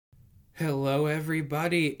Hello,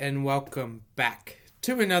 everybody, and welcome back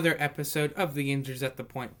to another episode of the Injuries at the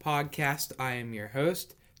Point podcast. I am your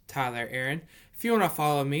host, Tyler Aaron. If you want to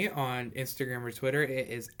follow me on Instagram or Twitter, it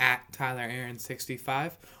is at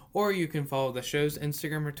TylerAaron65, or you can follow the show's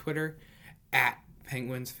Instagram or Twitter at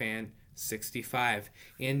PenguinsFan65.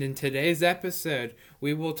 And in today's episode,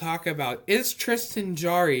 we will talk about, is Tristan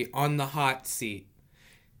Jarry on the hot seat?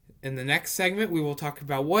 In the next segment, we will talk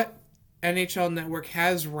about what NHL Network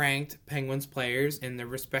has ranked Penguins players in their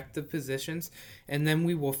respective positions, and then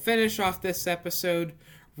we will finish off this episode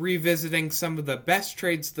revisiting some of the best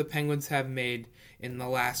trades the Penguins have made in the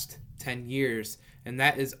last 10 years, and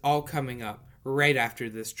that is all coming up right after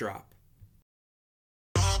this drop.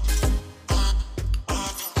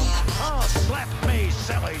 Oh, slap me,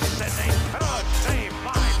 silly Sydney. Oh, save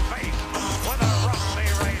my face with a rusty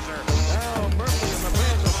razor. Oh, Murphy and the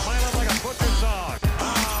fans are smiling like a butcher's dog.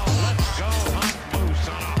 Oh, let's go hunt moose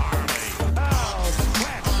on a Harley. Oh,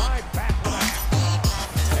 scratch my back with a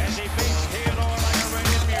hat. As he beats Theodore like a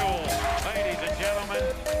rated mule. Ladies and gentlemen,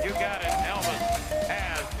 you got it. Elvis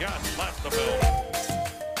has just left the building.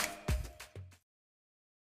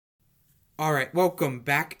 All right, welcome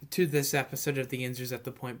back to this episode of the Injuries at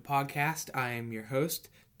the Point podcast. I am your host,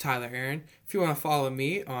 Tyler Aaron. If you want to follow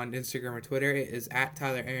me on Instagram or Twitter, it is at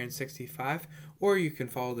TylerAaron65, or you can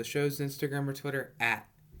follow the show's Instagram or Twitter at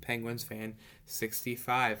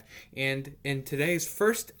PenguinsFan65. And in today's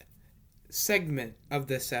first segment of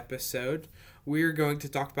this episode, we are going to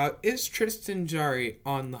talk about, is Tristan Jarry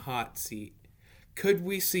on the hot seat? Could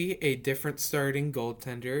we see a different starting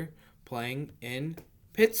goaltender playing in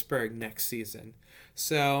Pittsburgh next season?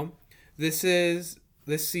 So this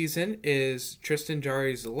season is Tristan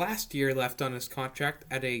Jarry's last year left on his contract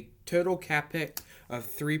at a total cap hit of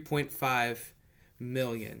 $3.5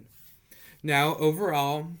 million. Now,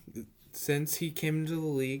 overall, since he came into the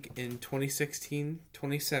league in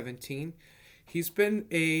 2016-2017, he's been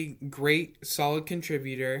a great, solid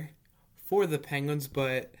contributor for the Penguins,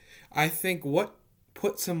 but I think what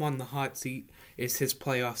puts him on the hot seat is his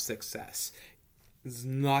playoff success. Is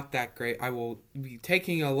not that great. I will be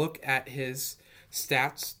taking a look at his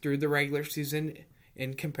stats through the regular season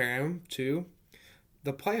and compare him to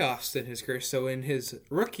the playoffs in his career. So in his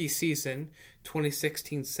rookie season,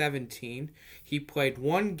 2016-17, he played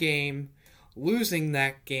one game, losing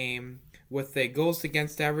that game with a goals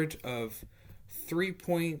against average of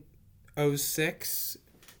 3.06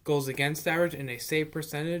 goals against average and a save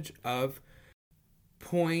percentage of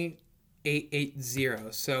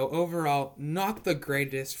 .880. So overall, not the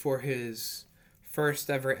greatest for his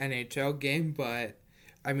first ever NHL game, but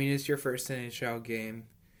I mean, it's your first NHL game.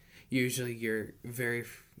 Usually you're very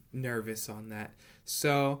nervous on that.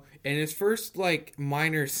 So in his first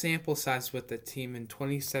minor sample size with the team in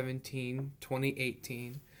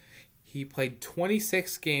 2017-2018, he played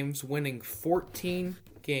 26 games, winning 14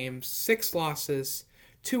 games, 6 losses,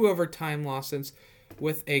 2 overtime losses,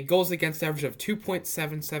 with a goals against average of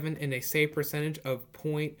 2.77 and a save percentage of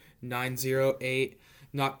 .908.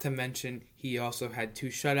 Not to mention, he also had 2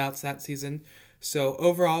 shutouts that season. So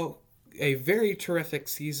overall, a very terrific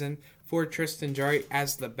season for Tristan Jarry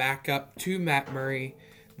as the backup to Matt Murray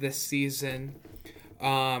this season.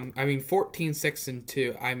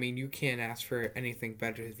 14-6-2. I mean, you can't ask for anything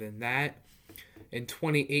better than that. In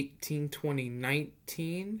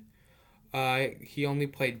 2018-2019, he only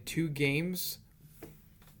played 2 games,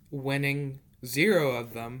 winning 0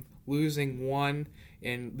 of them, losing 1,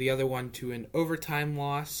 and the other one to an overtime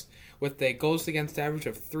loss, with a goals against average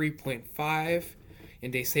of 3.5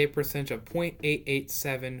 and a save percentage of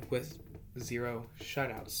 .887 with 0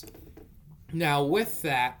 shutouts. Now, with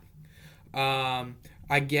that,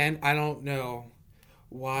 again, I don't know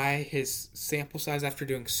why his sample size after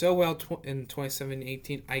doing so well in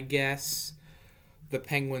 2017-18, I guess the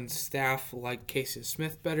Penguins staff liked Casey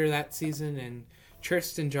Smith better that season, and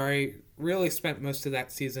Tristan Jarry really spent most of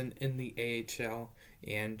that season in the AHL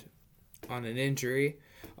and on an injury.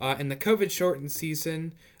 In the COVID-shortened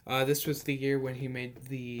season, this was the year when he made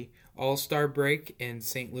the All-Star break in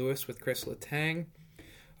St. Louis with Chris Letang.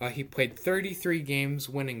 He played 33 games,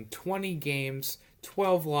 winning 20 games,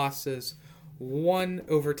 12 losses, 1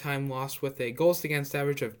 overtime loss with a goals against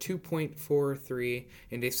average of 2.43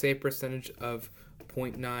 and a save percentage of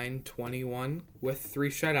 .921 with 3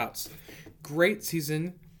 shutouts. Great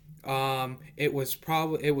season. It was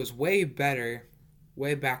way better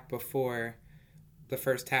way back before the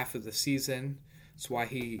first half of the season. That's why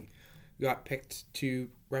he got picked to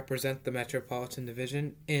represent the Metropolitan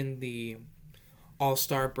Division in the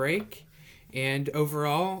All-Star break. And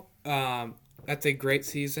overall, that's a great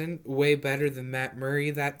season. Way better than Matt Murray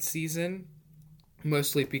that season.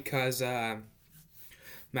 mostly because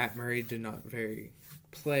Matt Murray did not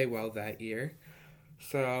play well that year.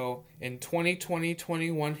 So in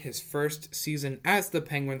 2020-21, his first season as the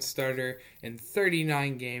Penguins starter in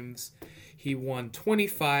 39 games, he won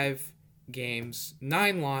 25 games,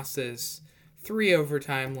 9 losses, 3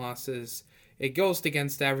 overtime losses, a goals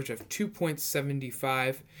against average of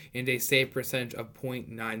 2.75, and a save percentage of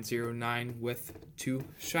 .909 with 2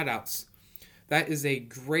 shutouts. That is a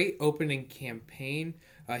great opening campaign.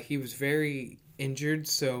 He was very injured,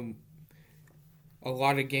 so a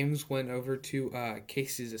lot of games went over to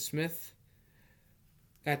Casey Smith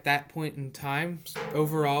at that point in time.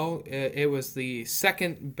 Overall, it was the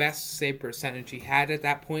second best save percentage he had at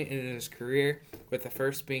that point in his career, with the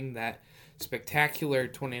first being that spectacular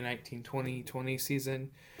 2019-2020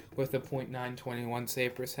 season with a .921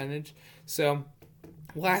 save percentage. So,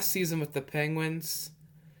 last season with the Penguins,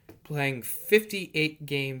 playing 58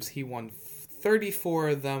 games, he won 34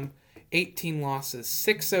 of them, 18 losses,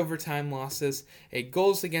 6 overtime losses, a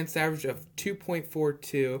goals against average of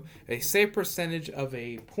 2.42, a save percentage of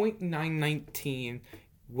a .919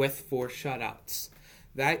 with 4 shutouts.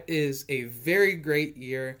 That is a very great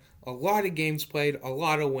year. A lot of games played, a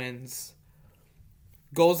lot of wins.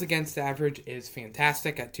 Goals against average is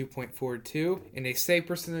fantastic at 2.42, and a save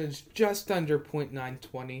percentage just under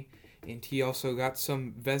 .920. And he also got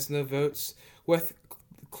some Vezina votes with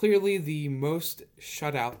clearly the most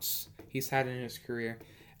shutouts he's had in his career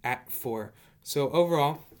at 4. So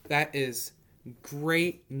overall, that is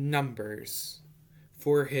great numbers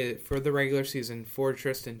for the regular season for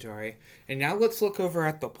Tristan Jarry. And now let's look over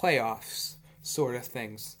at the playoffs sort of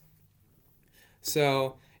things.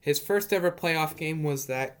 So his first ever playoff game was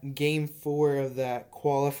that Game 4 of that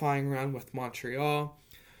qualifying round with Montreal.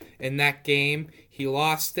 In that game, he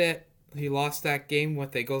lost it. He lost that game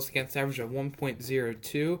with a goals against average of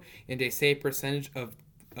 1.02 and a save percentage of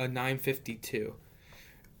a .952.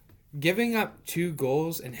 Giving up 2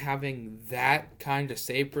 goals and having that kind of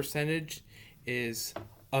save percentage is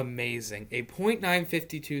amazing. A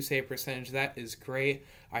 .952 save percentage, that is great.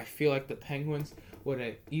 I feel like the Penguins would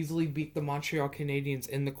have easily beat the Montreal Canadiens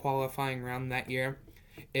in the qualifying round that year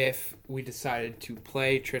if we decided to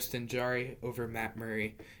play Tristan Jarry over Matt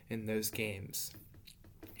Murray in those games.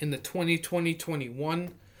 In the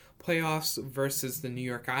 2020-21 playoffs versus the New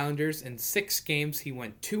York Islanders, in 6 games he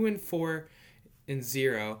went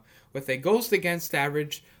 2-4-0 with a goals against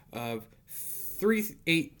average of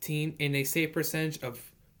 .318 and a save percentage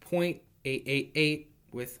of .888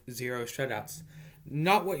 with 0 shutouts.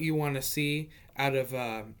 Not what you want to see out of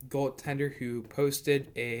a goaltender who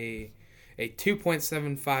posted a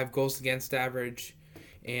 2.75 goals against average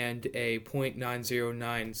and a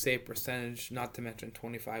 .909 save percentage, not to mention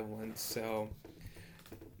 25 wins. So,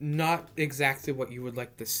 not exactly what you would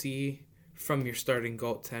like to see from your starting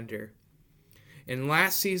goaltender. And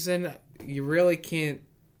last season, you really can't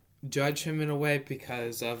judge him in a way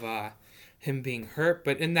because of him being hurt.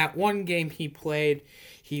 But in that one game he played,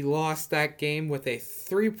 he lost that game with a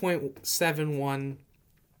 3.71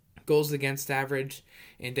 goals against average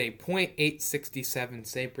and a .867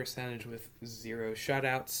 save percentage with 0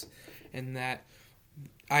 shutouts. And that,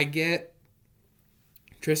 I get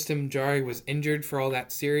Tristan Jarry was injured for all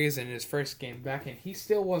that series in his first game back, and he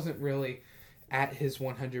still wasn't really at his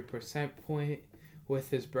 100% point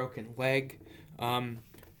with his broken leg. I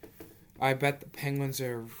bet the Penguins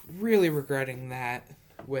are really regretting that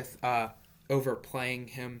with overplaying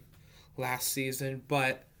him last season.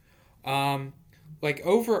 But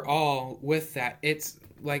overall with that, it's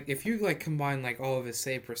like if you combine all of his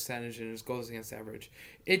save percentage and his goals against average,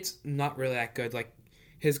 it's not really that good. Like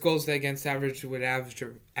his goals against average would average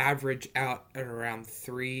out at around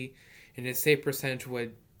 3, and his save percentage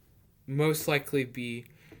would most likely be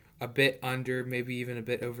a bit under, maybe even a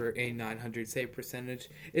bit over a .900 save percentage.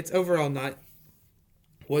 It's overall not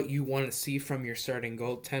what you want to see from your starting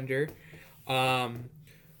goaltender.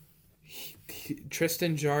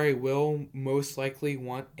 Tristan Jarry will most likely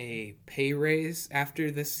want a pay raise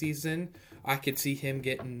after this season. I could see him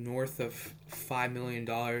getting north of $5 million.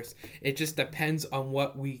 It just depends on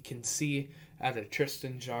what we can see out of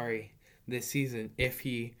Tristan Jarry this season. If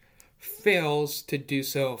he fails to do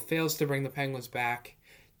so, fails to bring the Penguins back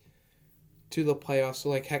to the playoffs,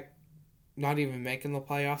 so heck, not even making the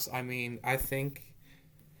playoffs, I think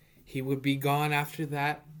he would be gone after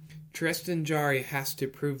that. Tristan Jarry has to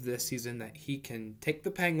prove this season that he can take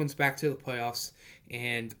the Penguins back to the playoffs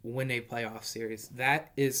and win a playoff series.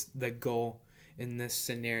 That is the goal in this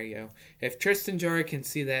scenario. If Tristan Jarry can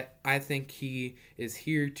see that, I think he is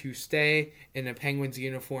here to stay in a Penguins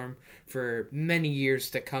uniform for many years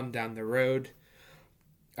to come down the road.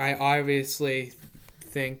 I obviously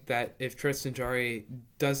think that if Tristan Jarry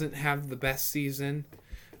doesn't have the best season,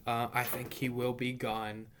 I think he will be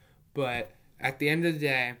gone. But at the end of the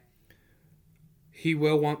day, he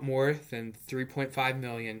will want more than $3.5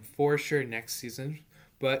 million for sure next season.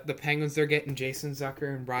 But the Penguins, they're getting Jason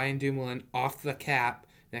Zucker and Brian Dumoulin off the cap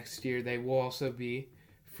next year. They will also be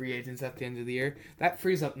free agents at the end of the year. That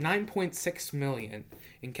frees up $9.6 million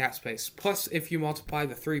in cap space. Plus, if you multiply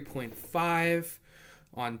the 3.5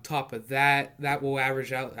 on top of that, that will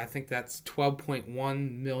average out, I think that's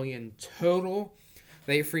 $12.1 million total.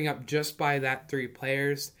 They freeing up just by that 3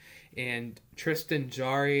 players. And Tristan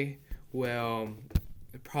Jarry will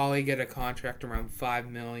probably get a contract around $5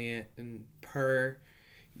 million per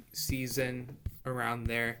season, around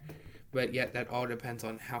there. But yet that all depends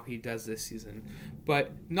on how he does this season.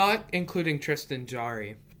 But not including Tristan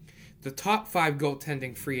Jarry. The top 5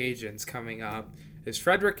 goaltending free agents coming up is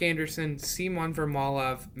Frederik Andersen, Simon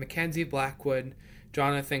Vermalov, Mackenzie Blackwood,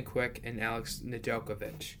 Jonathan Quick, and Alex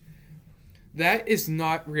Nedeljkovic. That is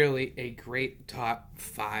not really a great top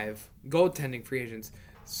 5 goaltending free agents.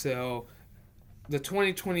 So the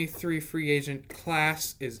 2023 free agent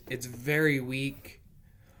class it's very weak.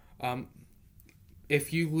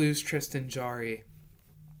 If you lose Tristan Jarry,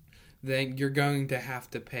 then you're going to have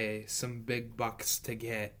to pay some big bucks to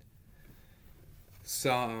get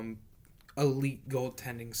some elite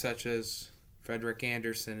goaltending such as Frederik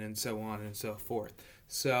Andersen and so on and so forth.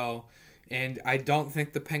 So, and I don't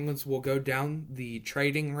think the Penguins will go down the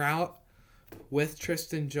trading route with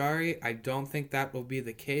Tristan Jarry. I don't think that will be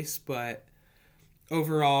the case, but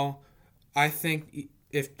overall, I think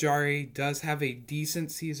if Jarry does have a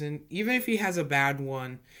decent season, even if he has a bad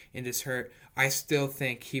one and is hurt, I still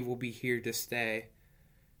think he will be here to stay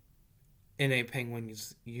in a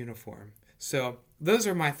Penguins uniform. So those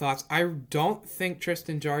are my thoughts. I don't think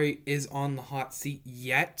Tristan Jarry is on the hot seat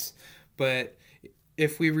yet, but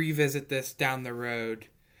if we revisit this down the road,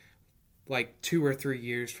 like 2 or 3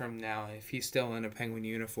 years from now, if he's still in a Penguin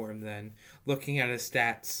uniform, then looking at his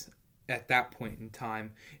stats at that point in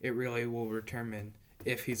time, it really will determine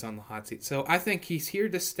if he's on the hot seat. So I think he's here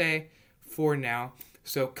to stay for now.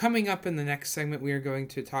 So coming up in the next segment, we are going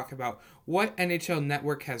to talk about what NHL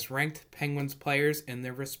Network has ranked Penguins players in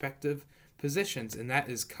their respective positions, and that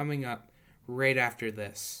is coming up right after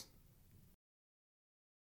this.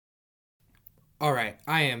 All right,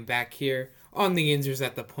 I am back here on the Insers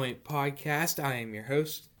at the Point podcast. I am your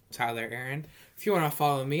host, Tyler Aaron. If you want to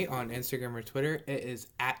follow me on Instagram or Twitter, it is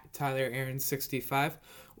at TylerAaron65,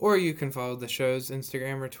 or you can follow the show's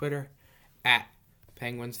Instagram or Twitter at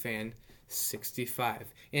PenguinsFan65.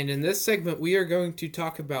 And in this segment, we are going to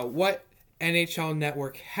talk about what NHL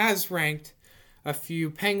Network has ranked a few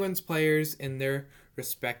Penguins players in their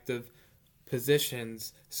respective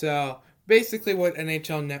positions. So basically what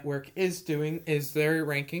NHL Network is doing is they're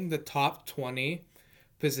ranking the top 20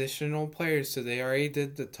 positional players. So they already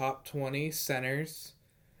did the top 20 centers,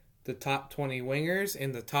 the top 20 wingers,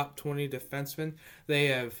 and the top 20 defensemen. They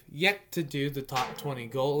have yet to do the top 20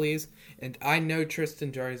 goalies, and I know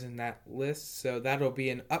Tristan Jarry's in that list, so that'll be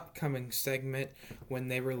an upcoming segment when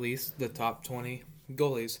they release the top 20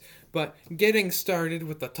 goalies. But getting started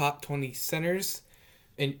with the top 20 centers,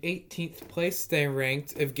 in 18th place they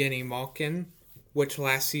ranked Evgeny Malkin, which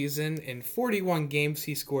last season in 41 games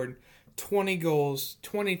he scored 20 goals,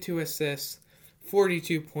 22 assists,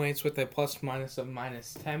 42 points with a plus-minus of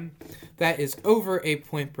 -10. That is over a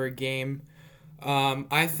point per game.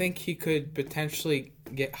 I think he could potentially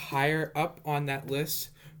get higher up on that list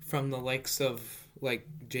from the likes of like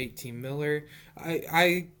JT Miller.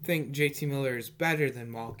 I think JT Miller is better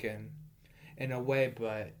than Malkin in a way,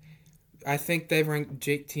 but I think they've ranked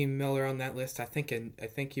JT Miller on that list. I think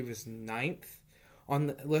he was 9th on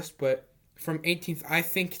the list, but from 18th, I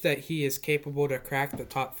think that he is capable to crack the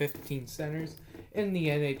top 15 centers in the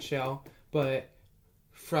NHL, but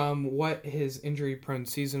from what his injury-prone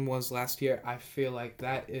season was last year, I feel like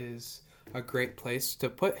that is a great place to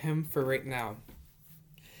put him for right now.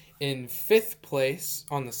 In 5th place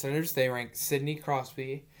on the centers, they ranked Sidney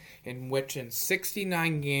Crosby, in which in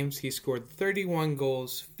 69 games he scored 31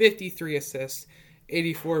 goals, 53 assists,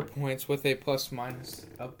 84 points with a plus-minus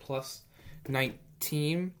of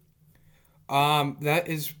 +19. That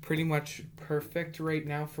is pretty much perfect right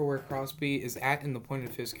now for where Crosby is at in the point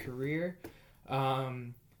of his career.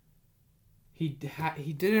 He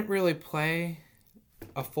didn't really play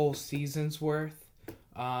a full season's worth,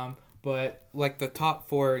 but like the top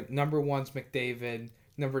 4, number 1's McDavid,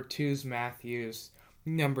 number 2's Matthews,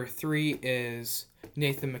 number 3 is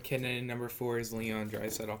Nathan McKinnon, and number 4 is Leon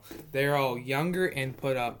Draisaitl. They're all younger and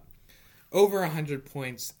put up over 100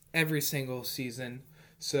 points every single season.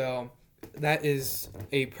 So that is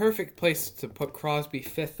a perfect place to put Crosby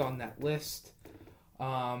 5th on that list.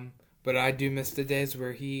 But I do miss the days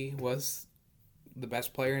where he was the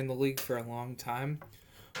best player in the league for a long time.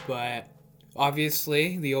 But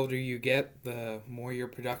obviously, the older you get, the more your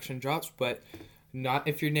production drops. But not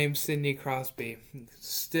if your name's Sidney Crosby.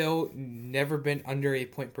 Still never been under a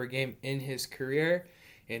point per game in his career.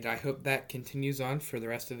 And I hope that continues on for the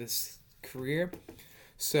rest of his career.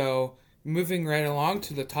 So, moving right along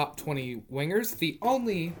to the top 20 wingers. The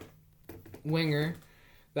only winger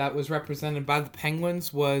that was represented by the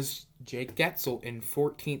Penguins was Jake Guentzel in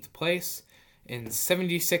 14th place. In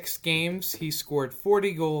 76 games, he scored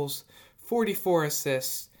 40 goals, 44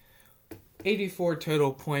 assists, 84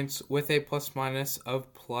 total points with a plus-minus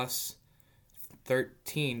of plus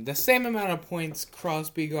 13. The same amount of points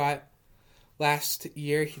Crosby got last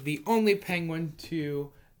year. The only Penguin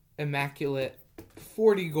to immaculate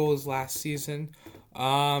 40 goals last season.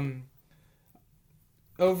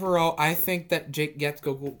 Overall, I think that Jake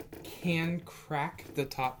Guentzel can crack the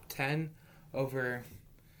top 10 over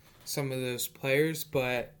some of those players,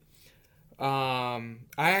 but I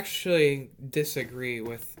actually disagree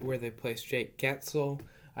with where they placed Jake Guentzel.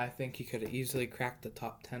 I think he could have easily cracked the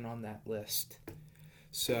top 10 on that list.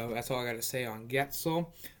 So that's all I got to say on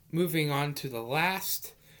Guentzel. Moving on to the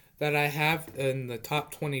last that I have in the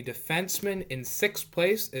top 20 defensemen. In 6th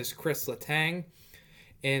place is Chris Letang.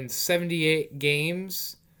 In 78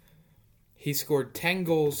 games, he scored 10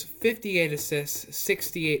 goals, 58 assists,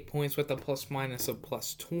 68 points with a plus-minus of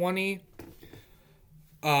plus 20.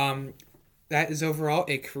 That is overall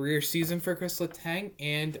a career season for Chris Letang,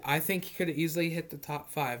 and I think he could have easily hit the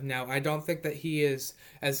top 5. Now, I don't think that he is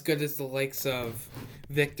as good as the likes of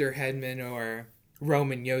Victor Hedman or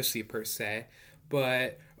Roman Josi per se,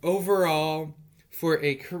 but overall, for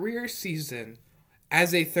a career season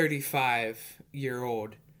as a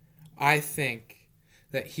 35-year-old, I think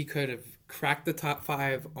that he could have cracked the top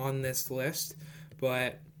 5 on this list,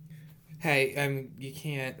 but hey, you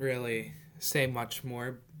can't really say much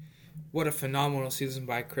more. What a phenomenal season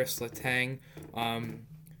by Chris Letang.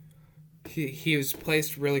 He was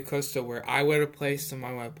placed really close to where I would have placed him.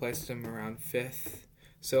 I would have placed him around 5th.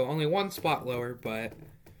 So only one spot lower, but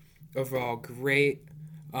overall great.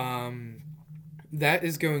 That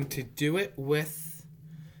is going to do it with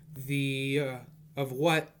the of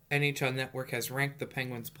what NHL Network has ranked the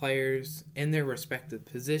Penguins players in their respective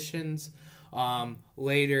positions.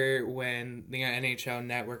 Later, when the NHL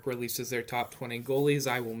Network releases their top 20 goalies,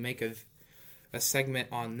 I will make a segment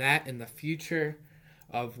on that in the future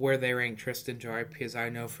of where they rank Tristan Jarry, because I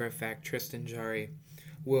know for a fact Tristan Jarry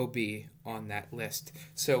will be on that list.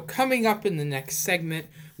 So coming up in the next segment,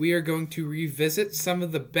 we are going to revisit some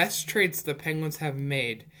of the best trades the Penguins have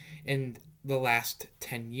made in the last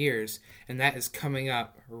 10 years, and that is coming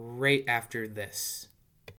up right after this.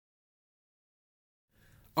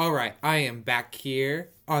 Alright, I am back here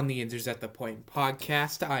on the Inters at the Point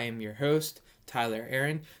podcast. I am your host, Tyler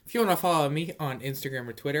Aaron. If you want to follow me on Instagram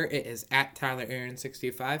or Twitter, it is at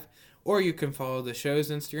TylerAaron65, or you can follow the show's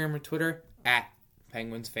Instagram or Twitter at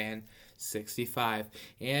PenguinsFan65.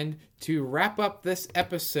 And to wrap up this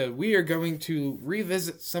episode, we are going to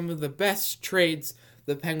revisit some of the best trades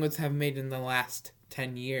the Penguins have made in the last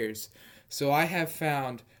 10 years. So I have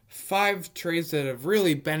found 5 trades that have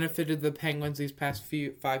really benefited the Penguins these past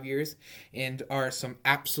 5 years and are some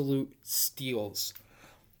absolute steals.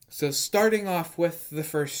 So starting off with the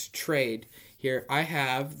first trade here, I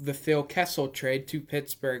have the Phil Kessel trade to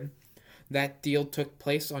Pittsburgh. That deal took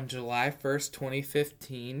place on July 1st,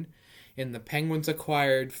 2015, and the Penguins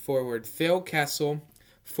acquired forward Phil Kessel,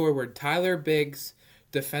 forward Tyler Biggs,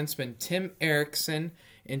 defenseman Tim Erickson,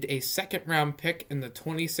 and a second-round pick in the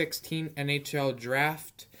 2016 NHL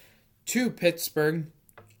Draft to Pittsburgh.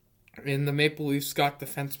 In the Maple Leafs got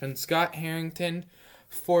defenseman Scott Harrington,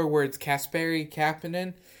 forwards Kasperi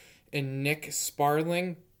Kapanen and Nick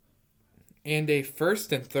Sparling, and a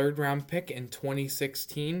first and third round pick in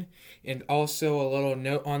 2016. And also a little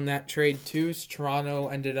note on that trade too is Toronto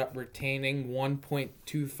ended up retaining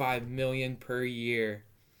 $1.25 million per year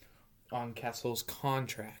on Kessel's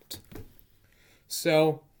contract.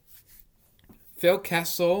 So Phil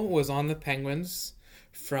Kessel was on the Penguins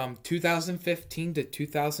from 2015 to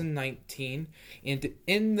 2019, and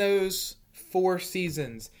in those 4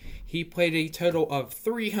 seasons, he played a total of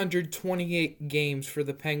 328 games for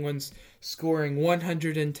the Penguins, scoring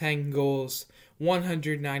 110 goals,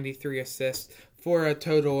 193 assists, for a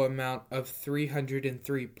total amount of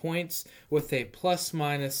 303 points, with a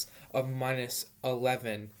plus-minus of minus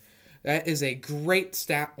 11. That is a great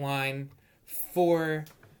stat line for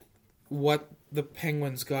what the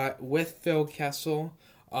Penguins got with Phil Kessel.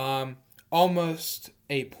 Almost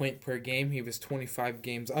a point per game. He was 25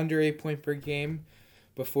 games under a point per game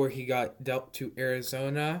before he got dealt to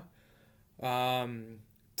Arizona.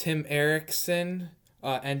 Tim Erickson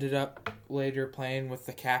ended up later playing with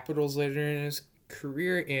the Capitals later in his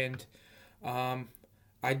career, and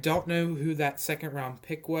I don't know who that second round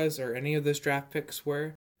pick was or any of those draft picks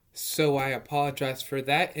were, so I apologize for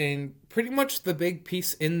that. And pretty much the big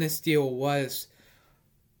piece in this deal was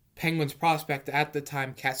Penguins prospect at the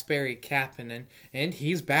time, Kasperi Kapanen, and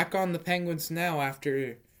he's back on the Penguins now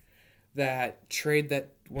after that trade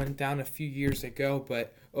that went down a few years ago.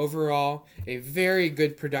 But overall, a very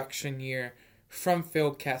good production year from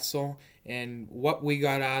Phil Kessel, and what we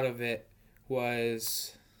got out of it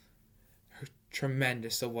was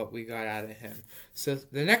tremendous of what we got out of him. So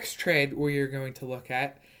the next trade we are going to look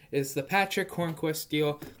at is the Patrick Hornqvist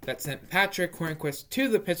deal that sent Patrick Hornqvist to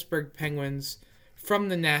the Pittsburgh Penguins from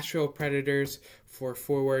the Nashville Predators for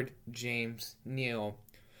forward James Neal.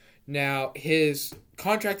 Now, his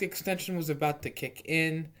contract extension was about to kick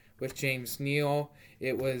in with James Neal.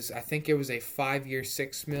 I think it was a 5-year,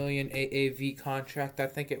 $6 million AAV contract, I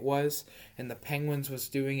think it was. And the Penguins was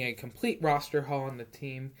doing a complete roster haul on the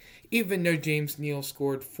team, even though James Neal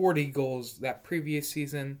scored 40 goals that previous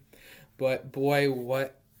season. But boy,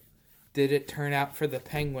 what did it turn out for the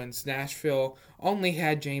Penguins. Nashville only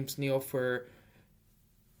had James Neal for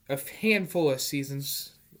a handful of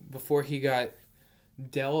seasons before he got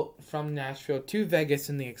dealt from Nashville to Vegas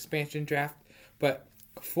in the expansion draft. But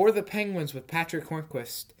for the Penguins with Patrick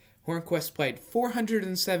Hornqvist, Hornqvist played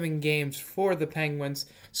 407 games for the Penguins,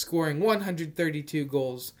 scoring 132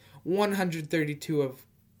 goals, 132 of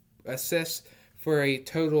assists for a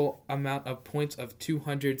total amount of points of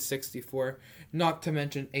 264, not to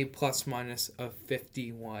mention a plus-minus of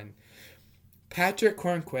 51. Patrick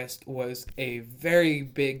Hornqvist was a very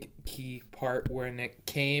big key part when it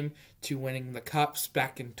came to winning the Cups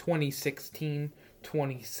back in 2016,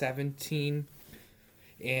 2017.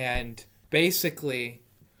 And basically,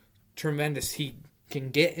 tremendous. He can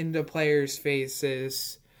get into players'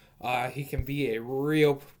 faces. He can be a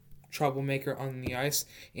real troublemaker on the ice.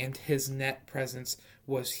 And his net presence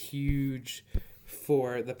was huge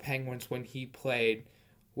for the Penguins when he played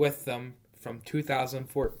with them from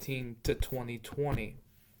 2014 to 2020.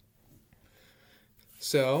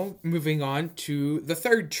 So, moving on to the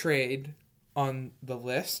third trade on the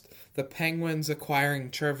list, the Penguins acquiring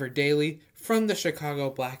Trevor Daley from the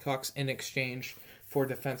Chicago Blackhawks in exchange for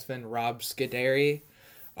defenseman Rob Scuderi.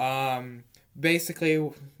 Basically,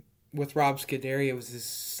 with Rob Scuderi, it was his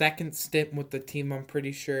second stint with the team, I'm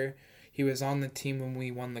pretty sure. He was on the team when we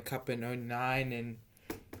won the Cup in 2009 and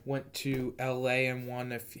went to LA and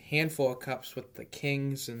won a handful of cups with the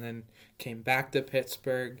Kings and then came back to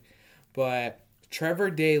Pittsburgh. But Trevor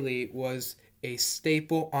Daley was a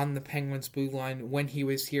staple on the Penguins blue line when he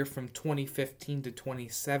was here from 2015 to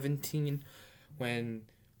 2017. When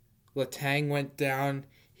Letang went down,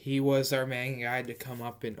 he was our main guy to come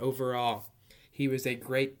up, and overall, he was a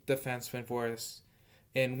great defenseman for us.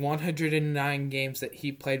 In 109 games that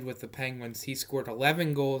he played with the Penguins, he scored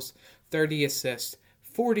 11 goals, 30 assists,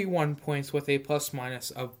 41 points with a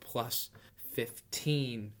plus-minus of plus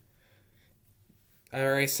 15. I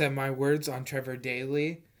already said my words on Trevor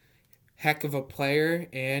Daley. Heck of a player,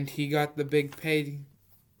 and he got the big pay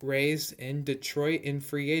raise in Detroit in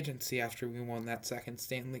free agency after we won that second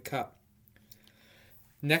Stanley Cup.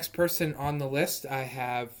 Next person on the list, I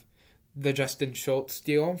have the Justin Schultz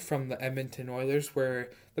deal from the Edmonton Oilers, where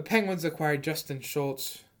the Penguins acquired Justin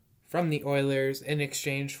Schultz from the Oilers in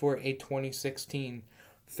exchange for a 2016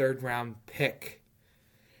 third-round pick.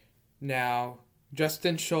 Now,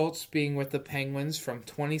 Justin Schultz being with the Penguins from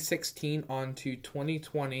 2016 on to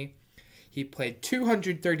 2020, he played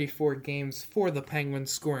 234 games for the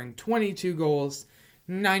Penguins, scoring 22 goals,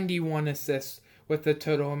 91 assists, with a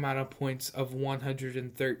total amount of points of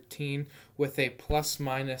 113, with a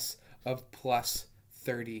plus-minus of plus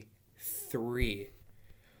 33.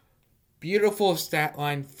 Beautiful stat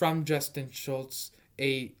line from Justin Schultz,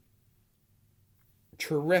 a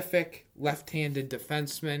terrific left-handed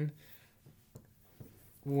defenseman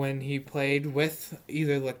when he played with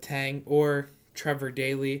either Letang or Trevor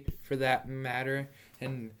Daley, for that matter,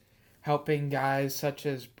 and helping guys such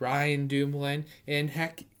as Brian Dumoulin, and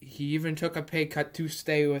heck, he even took a pay cut to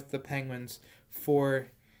stay with the Penguins for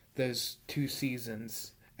those 2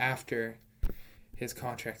 seasons after his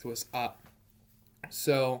contract was up.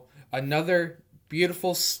 So, another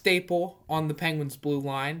beautiful staple on the Penguins blue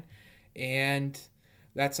line, and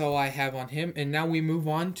that's all I have on him. And now we move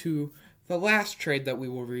on to the last trade that we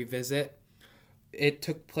will revisit. It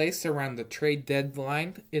took place around the trade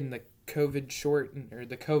deadline in the COVID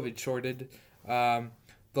shorted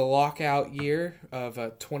the lockout year of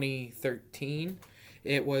 2013.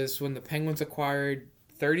 It was when the Penguins acquired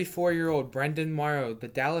 34-year-old Brendan Morrow, the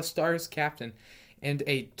Dallas Stars captain, and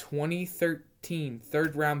a 2013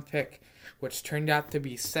 third-round pick, which turned out to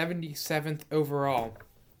be 77th overall,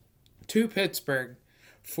 to Pittsburgh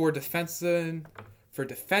for defensive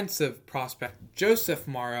prospect Joseph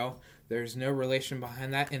Morrow. There's no relation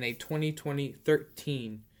behind that, in a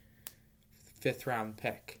 2013 fifth-round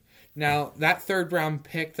pick. Now, that third-round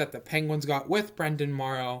pick that the Penguins got with Brendan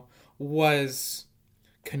Morrow was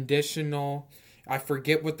conditional. I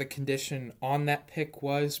forget what the condition on that pick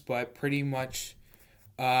was, but pretty much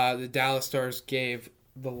the Dallas Stars gave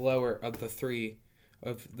the lower of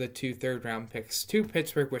the two third-round picks to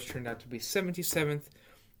Pittsburgh, which turned out to be 77th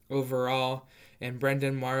overall. And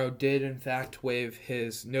Brendan Morrow did, in fact, waive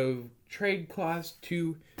his no-trade clause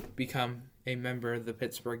to become a member of the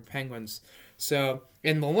Pittsburgh Penguins. So,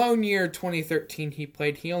 in the lone year 2013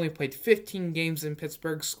 he only played 15 games in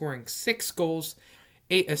Pittsburgh, scoring 6 goals,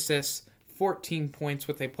 8 assists, 14 points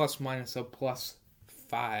with a plus-minus of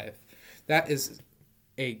 +5. That is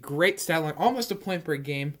a great stat line, almost a point per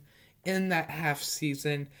game in that half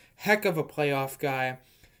season. Heck of a playoff guy.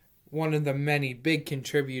 One of the many big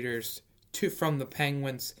contributors from the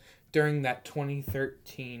Penguins during that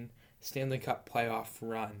 2013 Stanley Cup playoff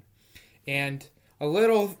run. And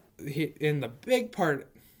in the big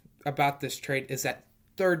part about this trade is that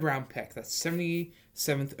third round pick, that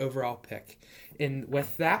 77th overall pick. And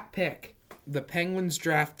with that pick, the Penguins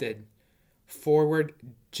drafted forward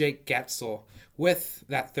Jake Guentzel with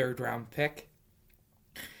that third round pick.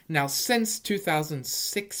 Now, since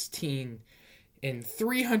 2016, in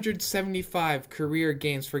 375 career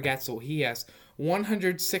games for Guentzel, he has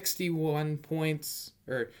 161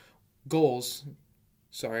 goals,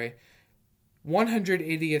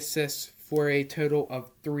 180 assists for a total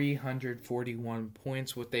of 341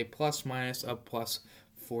 points with a plus-minus of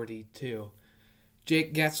 +42.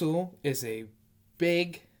 Jake Guentzel is a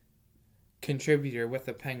big contributor with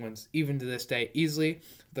the Penguins, even to this day. Easily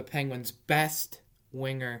the Penguins' best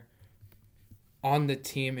winger on the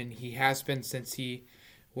team, and he has been since he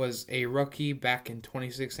was a rookie back in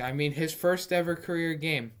 2016. I mean, his first ever career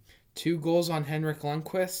game, 2 goals on Henrik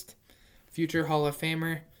Lundqvist, future Hall of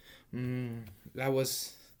Famer. That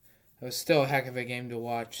was still a heck of a game to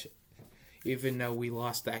watch, even though we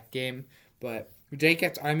lost that game. But Jake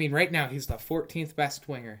Guentzel, I mean, right now he's the 14th best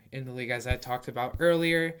winger in the league, as I talked about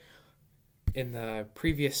earlier in the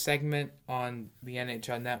previous segment on the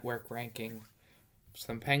NHL Network ranking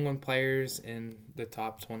some Penguin players in the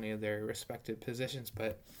top 20 of their respective positions.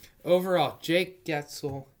 But overall, Jake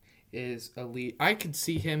Guentzel is elite. I could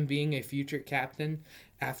see him being a future captain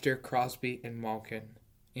after Crosby and Malkin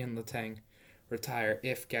and Letang retire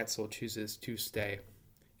if Guentzel chooses to stay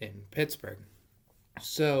in Pittsburgh.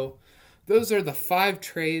 So those are the 5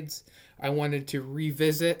 trades I wanted to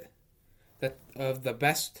revisit of the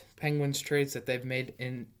best Penguins trades that they've made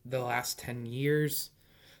in the last 10 years.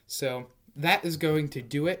 So that is going to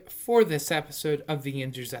do it for this episode of the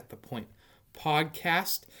Injuries at the Point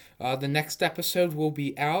podcast. The next episode will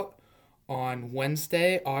be out on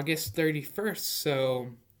Wednesday, August 31st.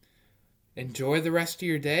 So enjoy the rest of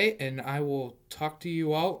your day, and I will talk to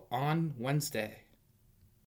you all on Wednesday.